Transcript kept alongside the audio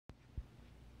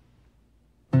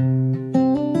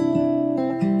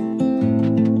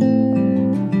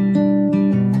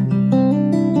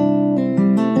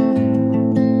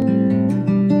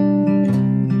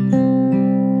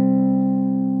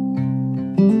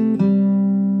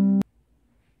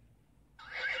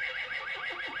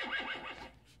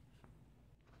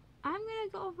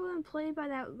me by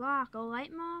that rock,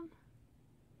 alright, Mom?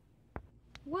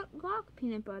 What rock,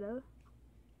 Peanut Butter?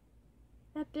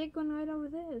 That big one right over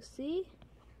there, see?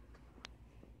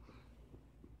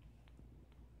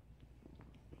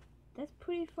 That's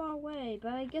pretty far away,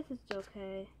 but I guess it's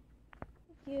okay.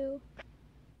 Thank you.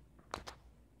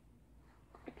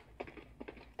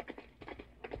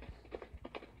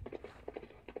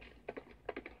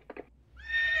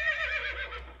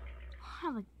 I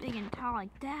look big and tall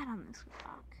like that on this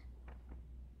rock.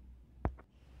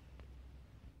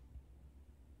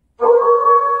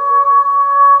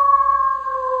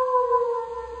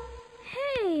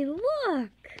 Hey,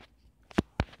 look!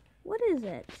 What is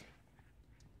it?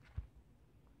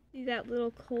 See that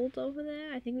little colt over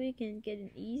there? I think we can get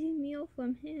an easy meal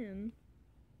from him.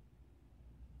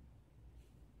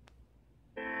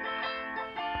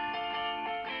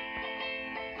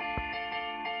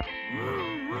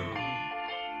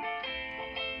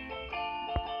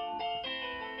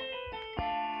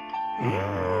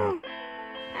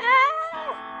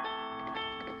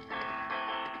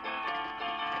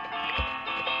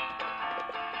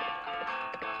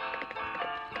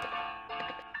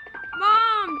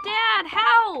 Mom! Dad!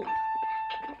 Help!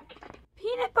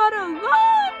 Peanut Butter,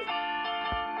 run!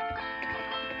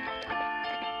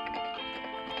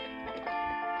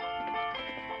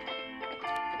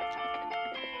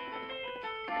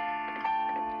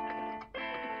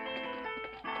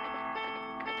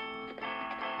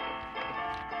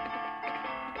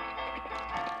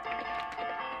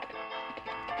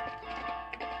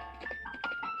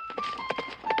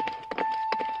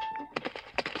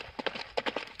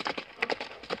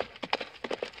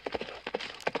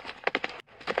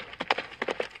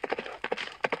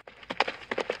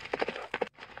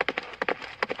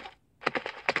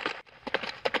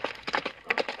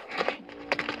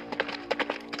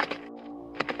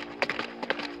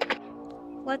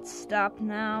 Let's stop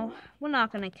now. We're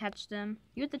not gonna catch them.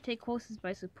 You have to take horses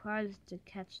by surprise to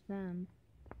catch them.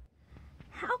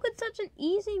 How could such an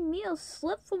easy meal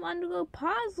slip from under their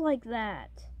paws like that?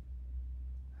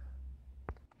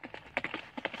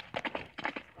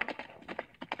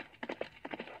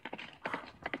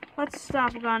 Let's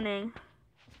stop running.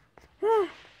 I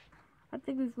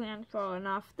think we've ran far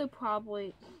enough. They're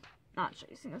probably not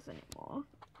chasing us anymore.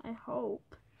 I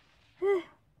hope.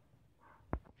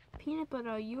 Peanut Butter,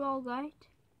 are you alright?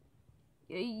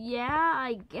 Yeah,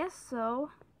 I guess so.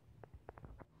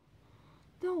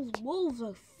 Those wolves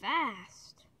are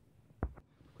fast.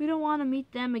 We don't want to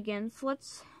meet them again, so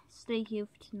let's stay here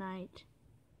for tonight.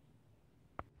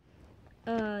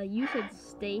 You said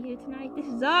stay here tonight? This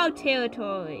is our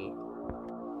territory.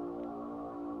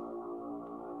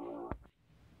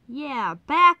 Yeah,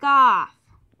 back off.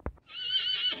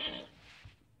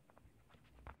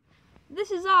 This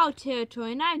is our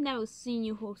territory, and I've never seen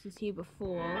you horses here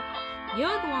before.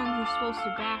 You're the one who's supposed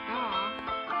to back off.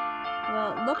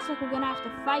 Well, it looks like we're gonna have to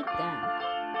fight then.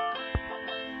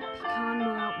 Pecan,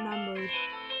 we're outnumbered.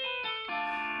 I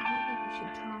don't think we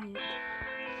should try it.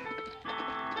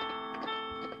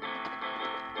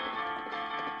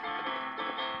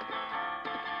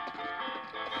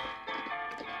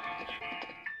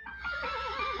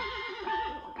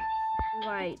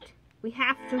 Right. We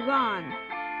have to run.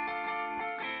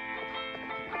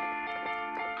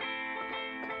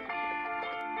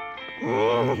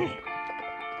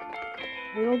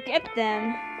 We'll get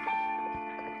them.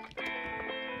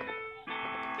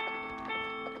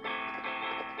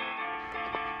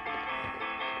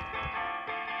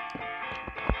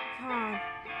 Come on.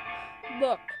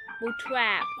 Look, we're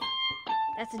trapped.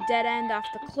 That's a dead end off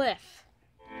the cliff.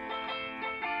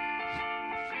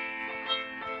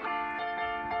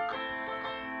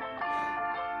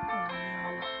 Oh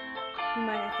no. We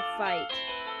might have to fight.